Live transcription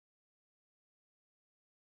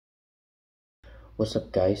What's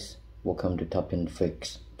up guys, welcome to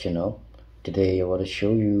TopTeenFix channel. Today I want to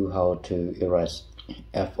show you how to erase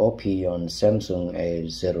FRP on Samsung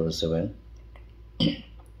A07.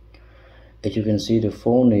 As you can see, the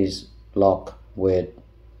phone is locked with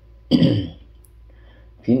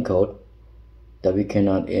PIN code that we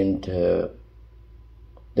cannot enter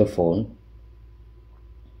the phone.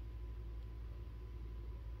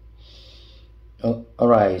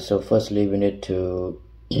 Alright, so firstly we need to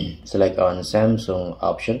select on Samsung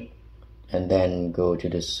option and then go to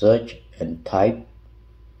the search and type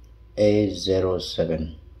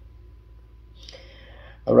A07.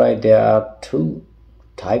 Alright, there are two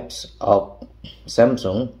types of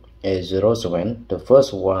Samsung A07. The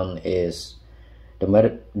first one is the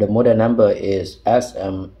model number is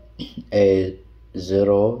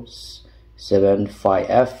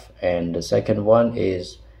SMA07Frp and the second one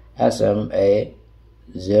is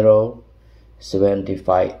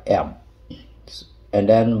SMA07M, and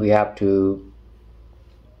then we have to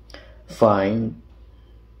find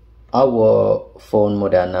our phone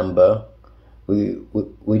model number. We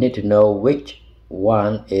need to know which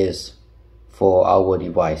one is for our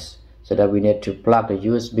device, so that we need to plug the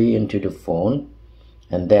USB into the phone,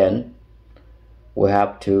 and then we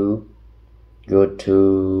have to go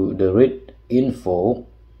to the read info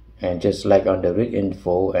and just like on the read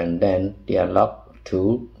info, and then the unlock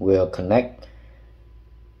tool will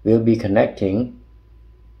be connecting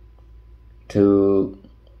to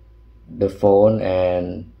the phone,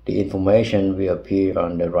 and the information will appear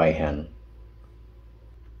on the right hand.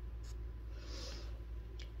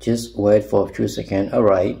 Just wait for a few seconds.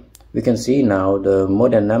 Alright, we can see now the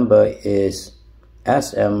model number is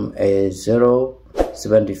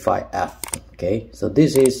SMA07Frp. Okay, so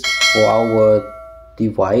this is for our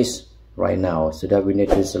device right now, so that we need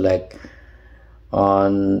to select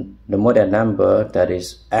on the model number that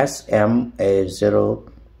is SMA07Frp.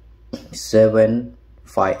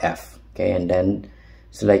 Okay, and then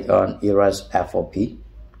select on erase FRP,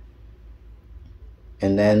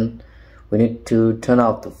 and then we need to turn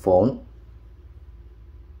off the phone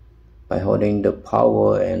by holding the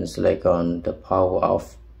power and select on the power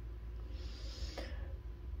off.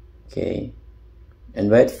 Okay, and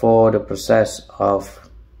wait for the process of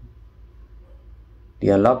the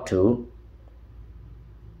unlock tool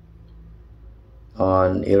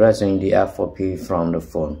on erasing the FRP from the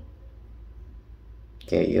phone.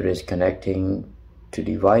 Okay, it is connecting to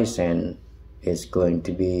device and it's going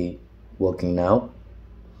to be working now.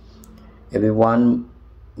 Everyone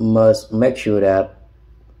must make sure that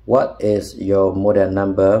what is your model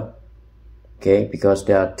number, okay, because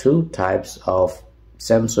there are two types of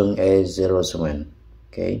Samsung A07.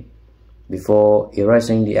 Okay, before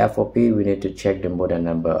erasing the FRP we need to check the model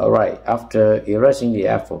number. Alright, after erasing the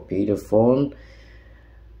FRP, the phone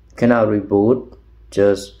cannot reboot,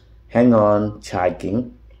 just hang on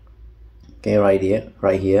checking. Okay, right here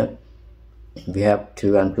we have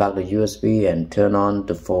to unplug the USB and turn on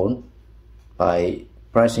the phone by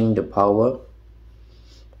pressing the power.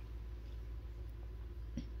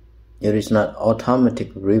 It is not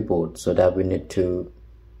automatic reboot, so that we need to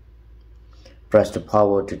press the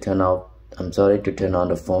power to turn on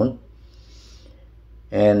the phone,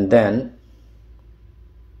 and then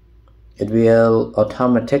it will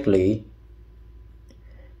automatically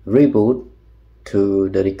reboot to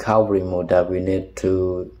the recovery mode that we need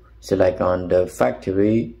to select on the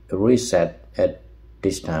factory reset at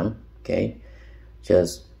this time. Okay,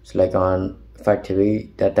 just select on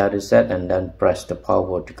factory data reset and then press the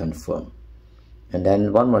power to confirm, and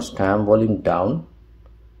then one more time volume down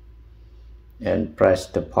and press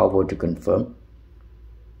the power to confirm.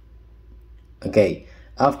 Okay,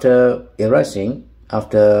 after pressing,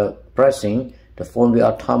 the phone will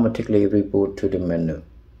automatically reboot to the menu,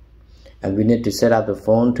 and we need to set up the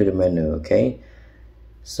phone to the menu. Okay,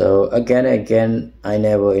 so again I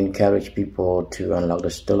never encourage people to unlock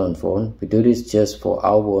the stolen phone. We do this just for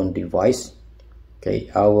our own device,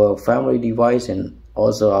 okay, our family device and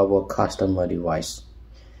also our customer device.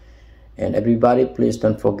 And everybody, please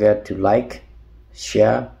don't forget to like,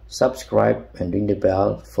 share, subscribe and ring the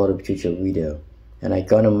bell for the future video, and I'm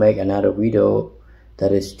gonna make another video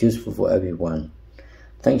that is useful for everyone.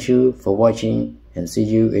 Thank you for watching and see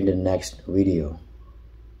you in the next video.